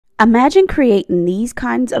Imagine creating these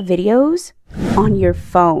kinds of videos on your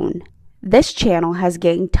phone. This channel has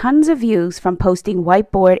gained tons of views from posting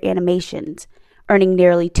whiteboard animations, earning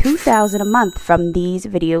nearly $2,000 a month from these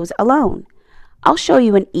videos alone. I'll show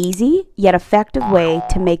you an easy yet effective way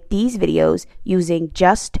to make these videos using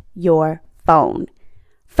just your phone.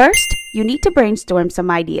 First, you need to brainstorm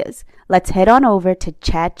some ideas. Let's head on over to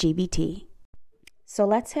ChatGPT. So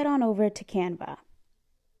let's head on over to Canva.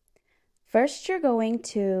 First, you're going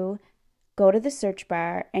to go to the search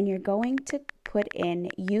bar and you're going to put in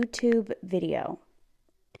YouTube video.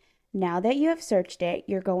 Now that you have searched it,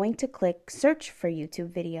 you're going to click search for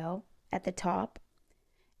YouTube video at the top.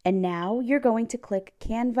 And now you're going to click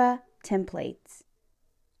Canva templates.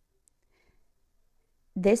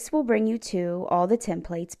 This will bring you to all the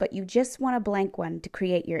templates, but you just want a blank one to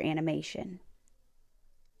create your animation.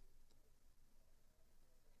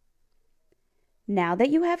 Now that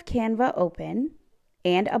you have Canva open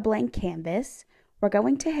and a blank canvas, we're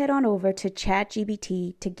going to head on over to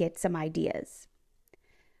ChatGPT to get some ideas.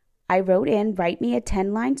 I wrote in, write me a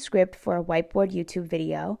 10-line script for a whiteboard YouTube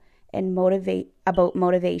video and about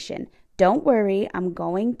motivation. Don't worry, I'm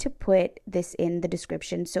going to put this in the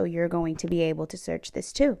description so you're going to be able to search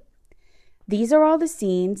this too. These are all the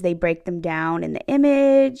scenes. They break them down in the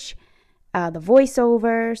image, the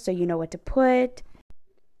voiceover, so you know what to put.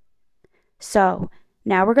 So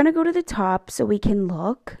now we're going to go to the top so we can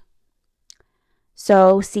look.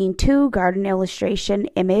 So scene 2, garden illustration,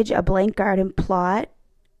 image, a blank garden plot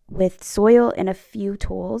with soil and a few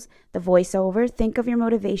tools. The voiceover, think of your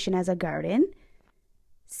motivation as a garden.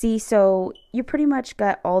 See, so you pretty much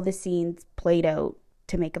got all the scenes played out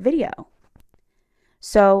to make a video.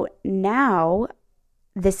 So now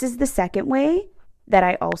this is the second way that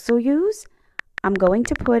I also use. I'm going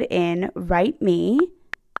to put in, write me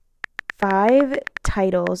 5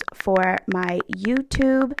 titles for my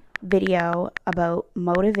YouTube video about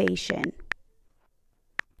motivation.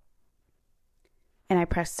 And I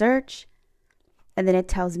press search, and then it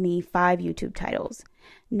tells me 5 YouTube titles.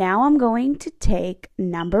 Now I'm going to take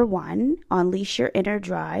number 1, Unleash Your Inner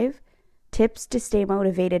Drive, Tips to Stay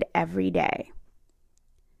Motivated Every Day.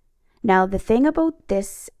 Now the thing about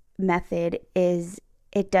this method is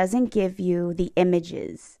it doesn't give you the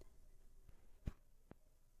images.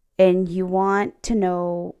 And you want to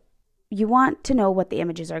know what the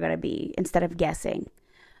images are going to be instead of guessing.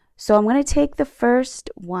 So I'm going to take the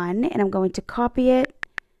first one and I'm going to copy it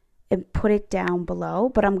and put it down below,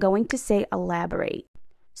 but I'm going to say elaborate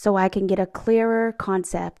so I can get a clearer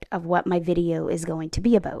concept of what my video is going to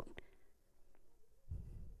be about.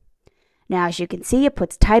 Now, as you can see, it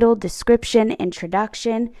puts title, description,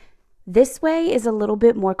 introduction. This way is a little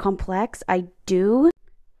bit more complex. I do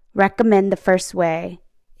recommend the first way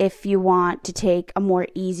if you want to take a more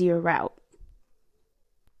easier route.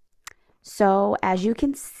 So as you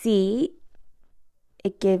can see,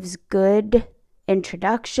 it gives good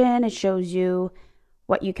introduction. It shows you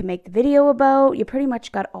what you can make the video about. You pretty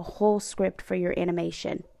much got a whole script for your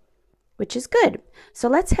animation, which is good. So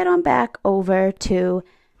let's head on back over to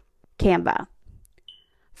Canva.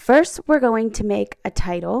 First, we're going to make a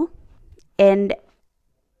title, and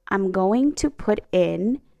I'm going to put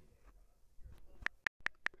in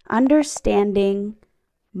understanding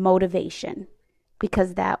motivation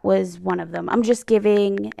because that was one of them. I'm just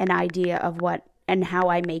giving an idea of what and how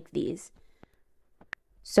I make these.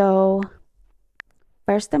 So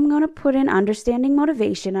first I'm going to put in understanding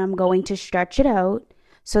motivation. I'm going to stretch it out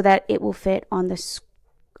so that it will fit on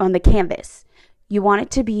the canvas. You want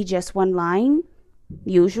it to be just one line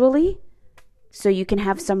usually so you can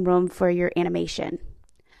have some room for your animation.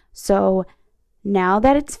 So now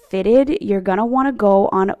that it's fitted, you're going to want to go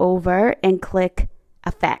on over and click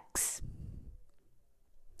Effects.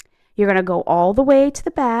 You're going to go all the way to the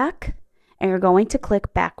back and you're going to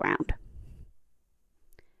click Background.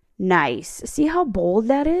 Nice. See how bold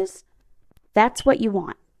that is? That's what you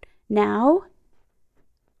want. Now,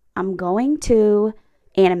 I'm going to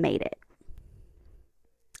animate it.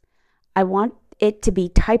 I want it to be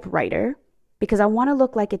typewriter because I want to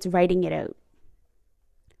look like it's writing it out.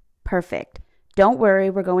 Perfect. Don't worry,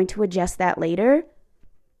 we're going to adjust that later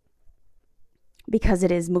because it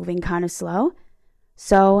is moving kind of slow.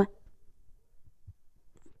 So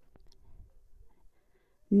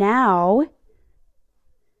now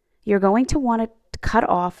you're going to want to cut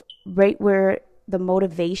off right where the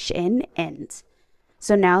motivation ends.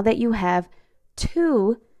 So now that you have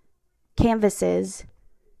 2 canvases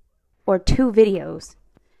or 2 videos,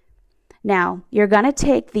 now you're going to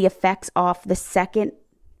take the effects off the second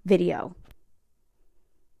video.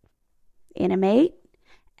 Animate,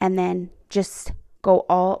 and then just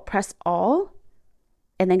press all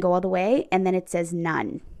and then go all the way, and then it says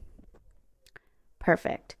none.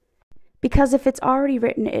 Perfect. Because if it's already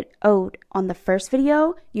written it out on the first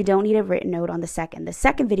video, you don't need a written out on the second. The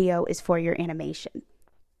second video is for your animation.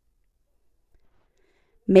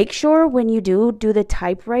 Make sure when you do the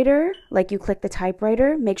typewriter, like you click the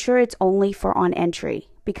typewriter, make sure it's only for on entry,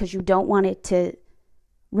 because you don't want it to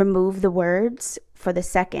remove the words for the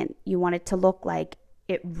second. You want it to look like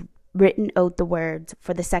it written out the words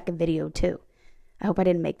for the second video too. I hope I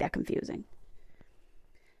didn't make that confusing.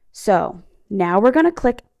 So now we're going to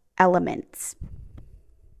click elements.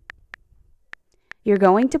 You're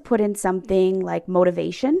going to put in something like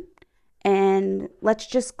motivation, and let's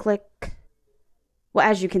just click, well,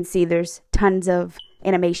 as you can see, there's tons of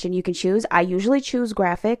animation you can choose. I usually choose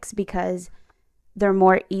graphics because they're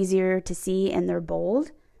more easier to see and they're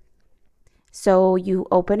bold. So you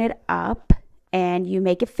open it up and you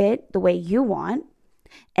make it fit the way you want.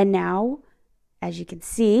 And now, as you can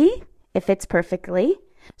see, it fits perfectly.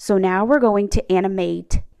 So now we're going to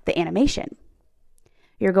animate the animation.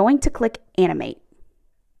 You're going to click animate.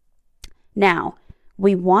 Now,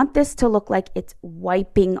 we want this to look like it's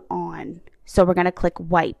wiping on. So we're going to click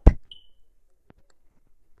wipe.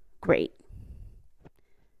 Great.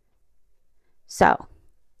 So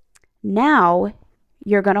now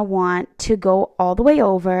you're going to want to go all the way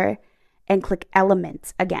over and click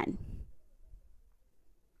elements again.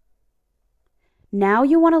 Now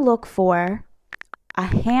you want to look for a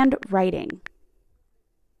handwriting.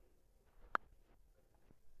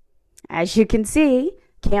 As you can see,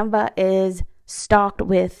 Canva is stocked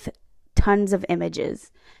with tons of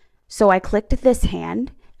images. So I clicked this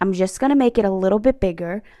hand. I'm just going to make it a little bit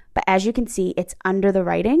bigger, but as you can see, it's under the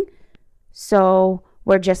writing. So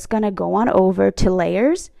we're just going to go on over to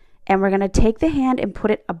layers, and we're going to take the hand and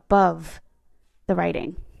put it above the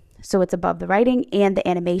writing. So it's above the writing and the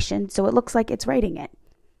animation, so it looks like it's writing it.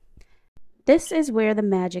 This is where the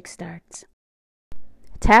magic starts.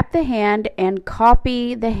 Tap the hand and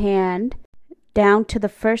copy the hand down to the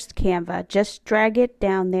first Canva. Just drag it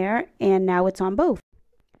down there, and now it's on both.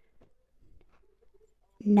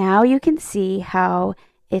 Now you can see how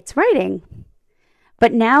it's writing.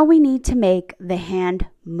 But now we need to make the hand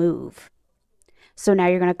move. So now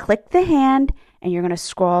you're going to click the hand and you're going to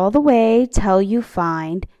scroll all the way till you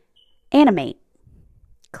find animate.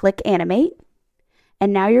 Click animate.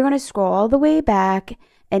 And now you're going to scroll all the way back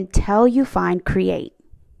until you find create.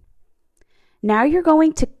 Now you're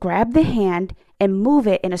going to grab the hand and move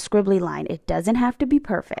it in a scribbly line. It doesn't have to be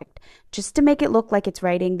perfect, just to make it look like it's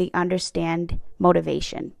writing the understand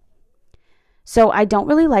motivation. So I don't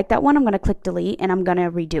really like that one. I'm going to click delete and I'm going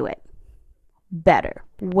to redo it. Better,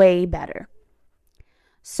 way better.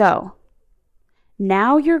 So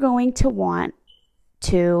now you're going to want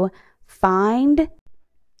to find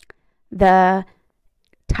the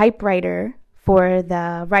typewriter for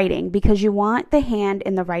the writing, because you want the hand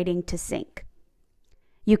and the writing to sync.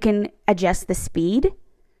 You can adjust the speed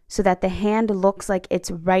so that the hand looks like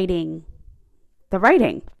it's writing the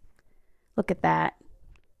writing. Look at that.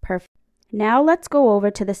 Perfect. Now let's go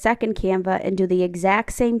over to the second Canva and do the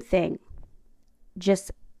exact same thing.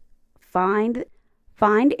 Just find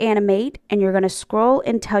animate, and you're going to scroll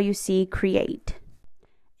until you see create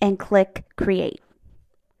and click create.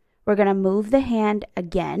 We're going to move the hand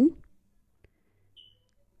again.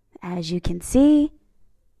 As you can see,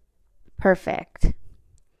 perfect.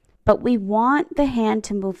 But we want the hand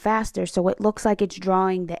to move faster so it looks like it's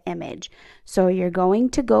drawing the image. So you're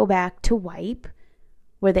going to go back to wipe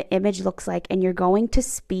where the image looks like, and you're going to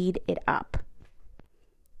speed it up.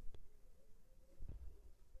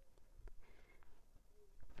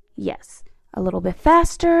 Yes, a little bit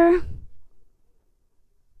faster.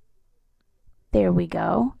 There we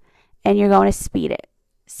go. And you're going to speed it.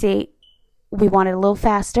 See, we want it a little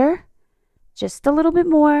faster. Just a little bit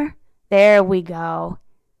more. There we go.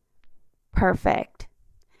 Perfect.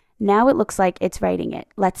 Now it looks like it's writing it.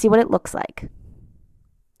 Let's see what it looks like.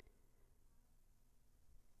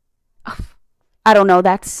 I don't know.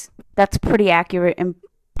 That's pretty accurate and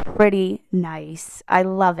pretty nice. I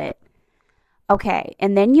love it. Okay,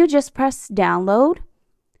 and then you just press download,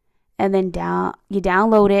 and then you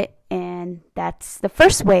download it, and that's the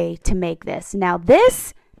first way to make this. Now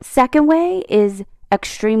this second way is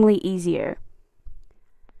extremely easier.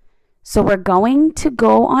 So we're going to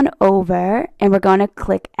go on over and we're going to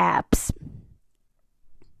click apps.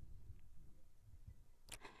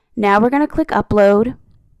 Now we're going to click upload,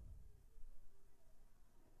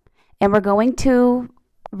 and we're going to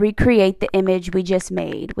recreate the image we just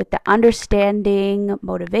made with the understanding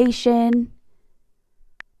motivation.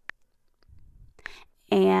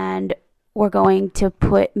 And we're going to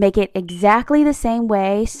make it exactly the same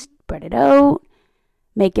way. Spread it out.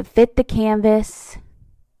 Make it fit the canvas.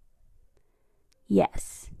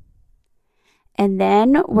 Yes. And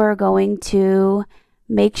then we're going to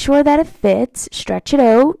make sure that it fits. Stretch it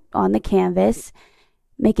out on the canvas.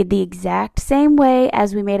 Make it the exact same way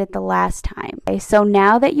as we made it the last time. Okay, so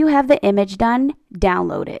now that you have the image done,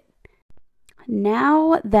 download it.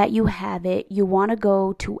 Now that you have it, you want to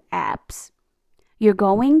go to apps. You're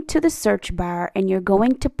going to the search bar and you're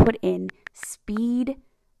going to put in Speed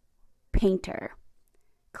Painter.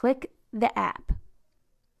 Click the app,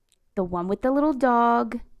 the one with the little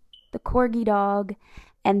dog, the corgi dog,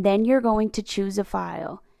 and then you're going to choose a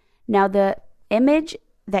file. Now the image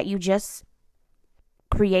that you just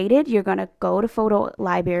created, you're going to go to Photo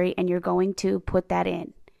Library and you're going to put that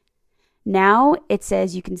in. Now it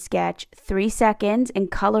says you can sketch 3 seconds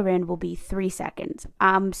and color in will be 3 seconds.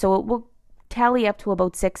 So it will tally up to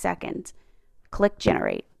about 6 seconds. Click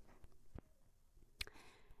generate.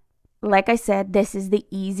 Like I said, this is the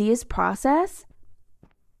easiest process,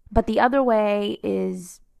 but the other way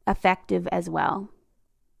is effective as well.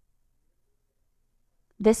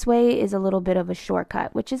 This way is a little bit of a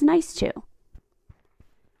shortcut, which is nice too.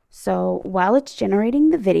 So while it's generating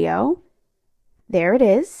the video, there it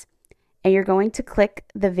is, and you're going to click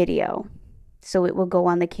the video so it will go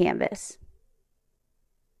on the canvas.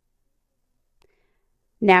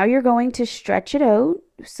 Now you're going to stretch it out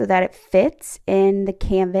so that it fits in the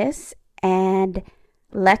canvas, and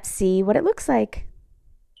let's see what it looks like.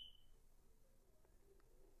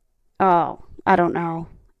 Oh, I don't know.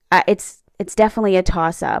 It's definitely a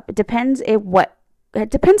toss-up. It depends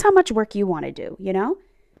how much work you want to do, you know?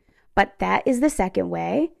 But that is the second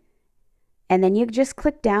way. And then you just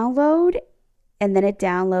click download, and then it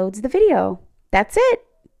downloads the video. That's it.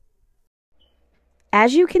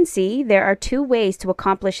 As you can see, there are 2 ways to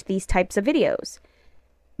accomplish these types of videos.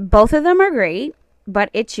 Both of them are great, but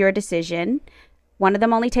it's your decision. One of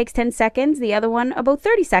them only takes 10 seconds, the other one about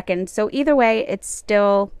 30 seconds. So either way, it's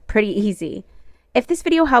still pretty easy. If this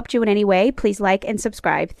video helped you in any way, please like and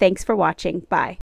subscribe. Thanks for watching. Bye.